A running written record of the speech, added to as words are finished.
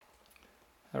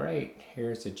Alright,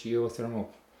 here's a geothermal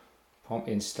pump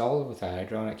installed with a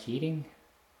hydronic heating.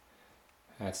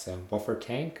 That's a buffer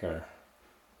tank or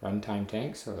runtime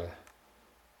tank, so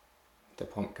the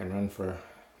pump can run for a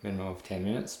minimum of 10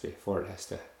 minutes before it has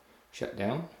to shut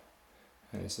down.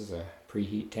 And this is a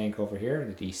preheat tank over here.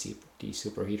 The DC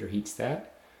superheater heats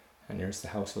that. And there's the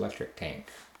house electric tank.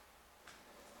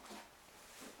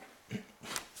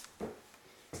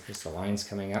 Here's the lines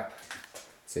coming up.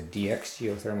 It's a DX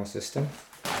geothermal system.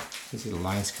 These are the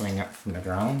lines coming up from the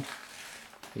ground.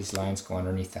 These lines go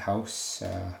underneath the house,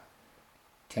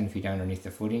 10 feet underneath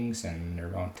the footings, and they're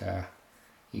about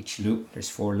each loop. There's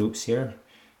 4 loops here.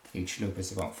 Each loop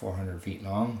is about 400 feet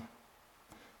long.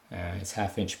 It's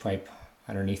 1/2-inch pipe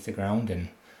underneath the ground, and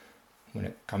when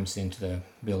it comes into the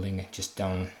building, just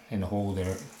down in the hole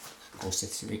there, it goes to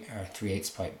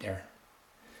 3/8 pipe there.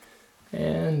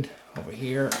 And over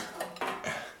here,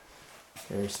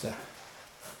 there's the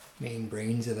main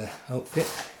brains of the outfit.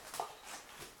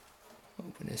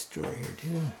 Open this drawer here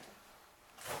too.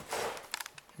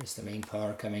 There's the main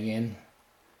power coming in,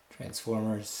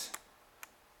 transformers,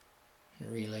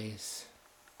 relays,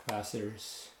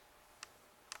 capacitors,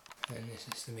 and this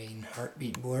is the main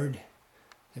heartbeat board,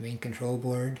 the main control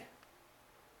board,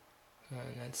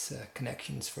 and that's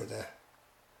connections for the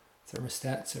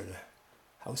thermostats, or the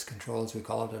house control as we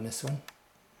call it on this one.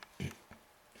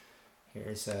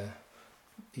 Here's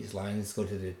these lines go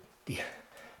to the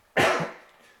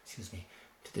excuse me,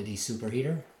 to the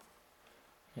superheater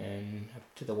and up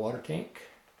to the water tank.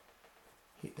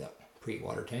 Heat that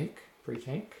pre-water tank,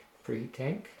 preheat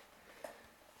tank,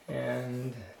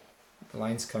 and the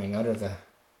lines coming out of the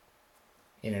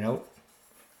in and out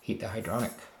heat the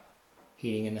hydronic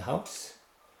heating in the house.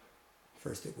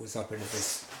 First it goes up into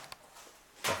this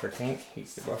buffer tank,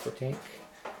 heats the buffer tank.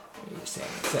 You're saying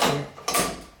it's up here.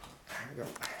 There we go.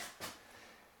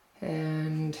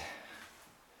 And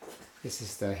this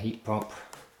is the heat pump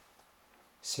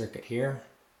circuit here.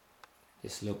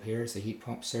 This loop here is the heat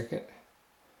pump circuit.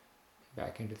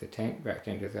 Back into the tank, back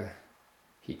into the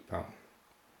heat pump.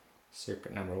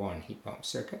 Circuit number 1, heat pump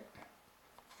circuit.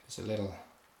 There's a little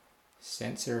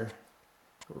sensor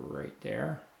right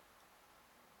there.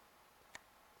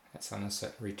 That's on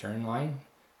the return line.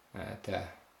 It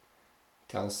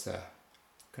tells the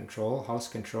control, house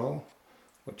control,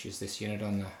 which is this unit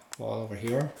on the wall over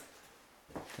here.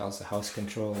 Tells the house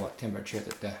control what temperature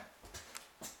that the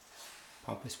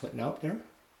pump is putting out there.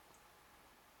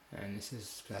 And this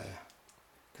is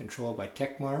controlled by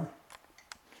Techmar.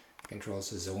 It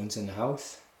controls the zones in the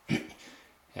house.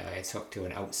 It's hooked to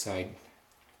an outside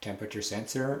temperature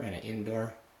sensor and an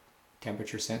indoor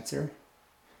temperature sensor.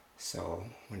 So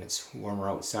when it's warmer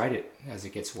outside, as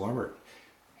it gets warmer,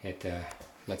 it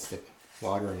lets the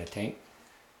water in the tank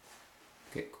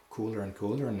get cooler and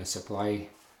cooler, and the supply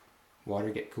water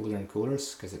get cooler and cooler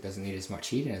because it doesn't need as much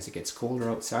heat, and as it gets colder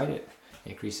outside, it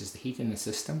increases the heat in the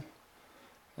system.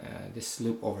 This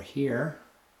loop over here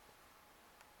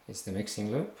is the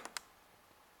mixing loop.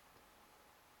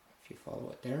 If you follow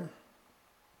it there,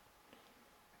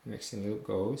 the mixing loop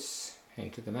goes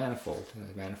into the manifold. In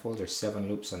the manifold, there's 7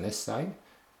 loops on this side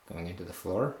going into the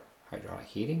floor, hydronic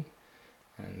heating,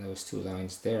 and those 2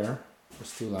 lines there,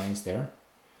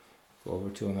 go over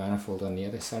to a manifold on the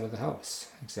other side of the house,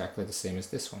 exactly the same as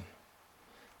this one.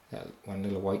 That one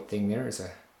little white thing there is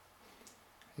an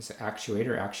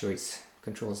actuator,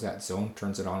 controls that zone,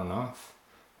 turns it on and off,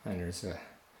 and there's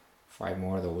 5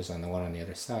 more of those on the one on the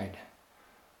other side.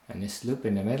 And this loop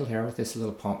in the middle here with this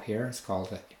little pump here is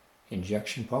called an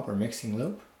injection pump or mixing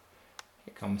loop.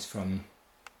 It comes from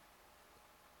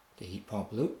the heat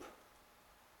pump loop.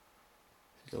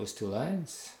 Those 2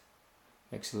 lines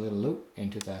makes a little loop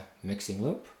into the mixing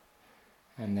loop,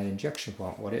 and that injection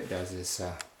pump, what it does is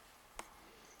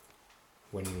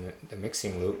when the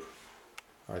mixing loop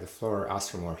or the floor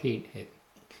asks for more heat, it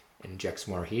injects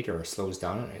more heat or slows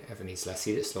down. If it needs less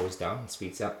heat, it slows down and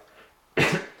speeds up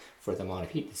for the amount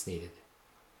of heat that's needed.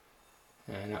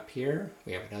 And up here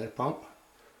we have another pump,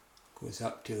 goes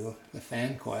up to the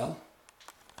fan coil,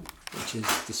 which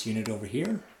is this unit over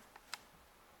here,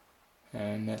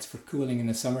 and that's for cooling in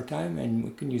the summertime, and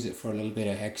we can use it for a little bit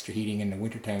of extra heating in the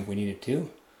wintertime if we need it to.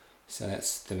 So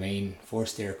that's the main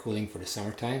forced air cooling for the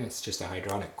summertime. It's just a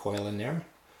hydronic coil in there,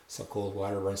 so cold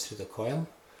water runs through the coil.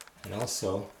 And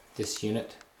also this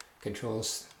unit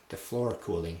controls the floor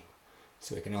cooling,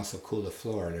 so we can also cool the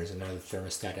floor. There's another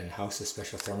thermostat in the house, a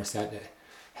special thermostat that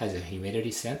has a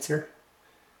humidity sensor,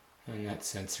 and that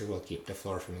sensor will keep the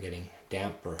floor from getting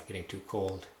damp or getting too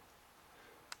cold.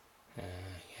 You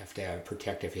have to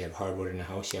protect, if you have hardwood in the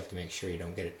house, you have to make sure you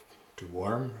don't get it too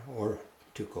warm or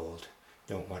too cold.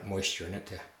 don't want moisture in it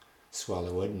to swell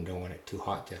the wood, and don't want it too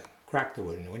hot to crack the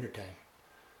wood in the wintertime.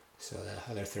 So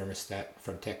the other thermostat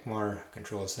from Techmar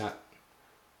controls that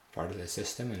part of the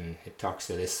system, and it talks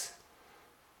to this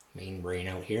main brain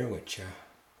out here, which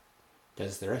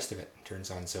does the rest of it.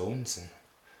 Turns on zones and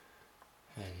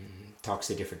talks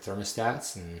to different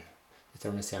thermostats, and the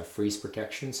thermostats have freeze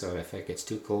protection, so if it gets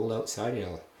too cold outside,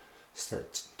 it'll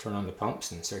turn on the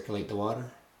pumps and circulate the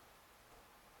water.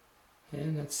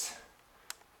 And that's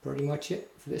pretty much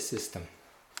it for this system.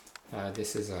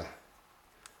 This is a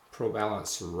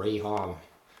ProBalance Ray Haw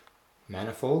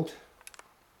manifold,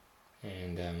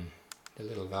 and the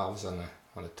little valves on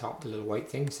the top, the little white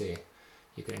things,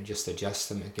 you can just adjust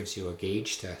them. It gives you a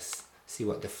gauge to see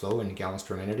what the flow in gallons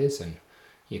per minute is, and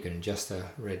you can adjust the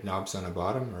red knobs on the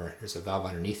bottom, or there's a valve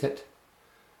underneath it,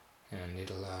 and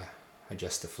it'll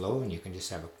adjust the flow, and you can just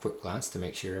have a quick glance to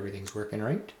make sure everything's working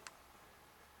right.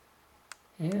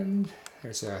 And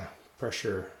there's a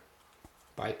pressure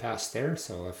bypass there,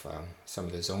 so if some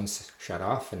of the zones shut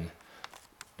off and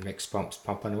the mixed pump's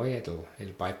pumping away, it'll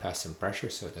bypass some pressure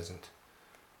so it doesn't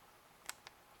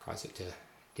cause it to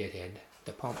deadhead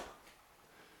the pump.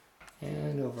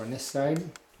 And over on this side,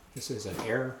 this is an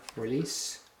air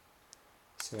release.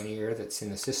 So any air that's in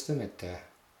the system, it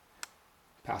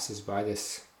passes by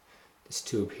this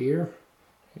tube here.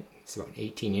 It's about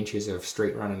 18 inches of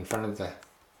straight run in front of the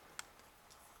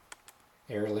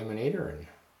air eliminator, and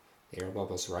the air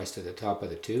bubbles rise to the top of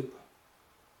the tube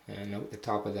and out the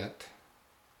top of that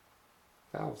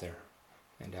valve there.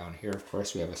 And down here, of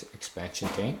course, we have an expansion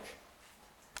tank.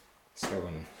 So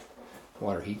when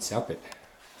water heats up, it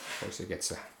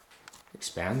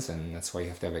expands, and that's why you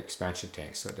have to have an expansion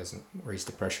tank, so it doesn't raise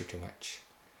the pressure too much.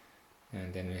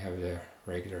 And then we have the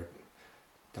regular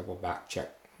double back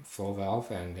check flow valve,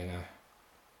 and then a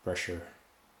pressure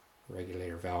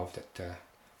regulator valve that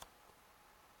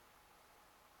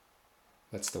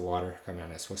lets the water come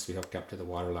in. It's supposed to be hooked up to the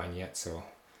water line yet, so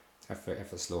if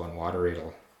it's low on water,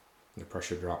 the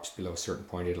pressure drops below a certain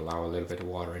point, it'll allow a little bit of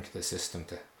water into the system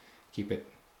to keep it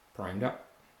primed up.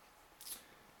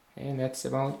 And that's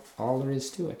about all there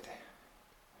is to it.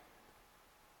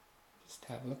 Just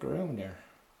have a look around there.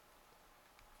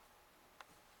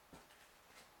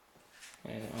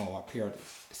 And up here at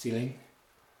the ceiling,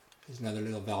 there's another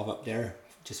little valve up there,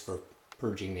 just for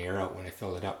purging the air out when I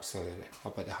fill it up, so that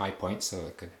up at the high point, so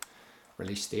it could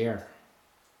release the air.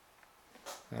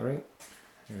 Alright,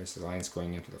 there's the lines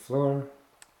going into the floor.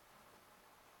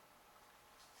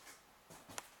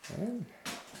 And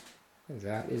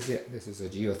that is it. This is a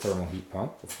geothermal heat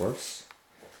pump, of course.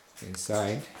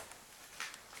 Inside,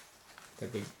 the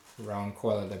big round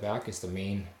coil at the back is the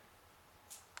main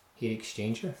heat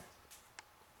exchanger.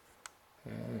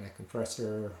 And the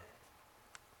compressor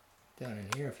down in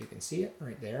here, if you can see it,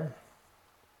 right there.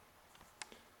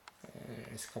 And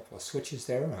there's a couple of switches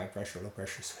there, high pressure, low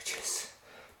pressure switches.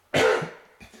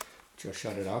 Which will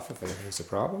shut it off if there's a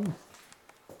problem.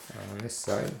 On this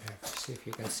side, see if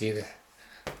you can see the...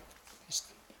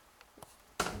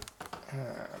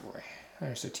 boy.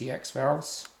 There's the TX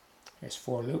valves. There's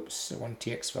 4 loops, so 1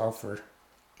 TX valve for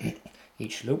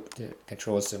each loop that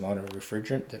controls the amount of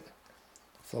refrigerant that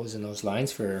flows in those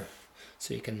lines,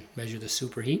 so you can measure the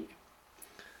superheat.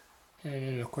 And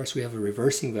then of course we have a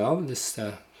reversing valve. This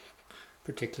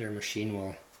particular machine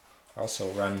will also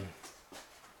run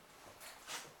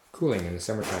cooling in the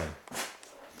summertime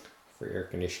for air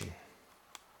conditioning.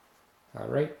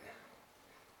 Alright,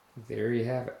 there you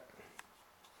have it.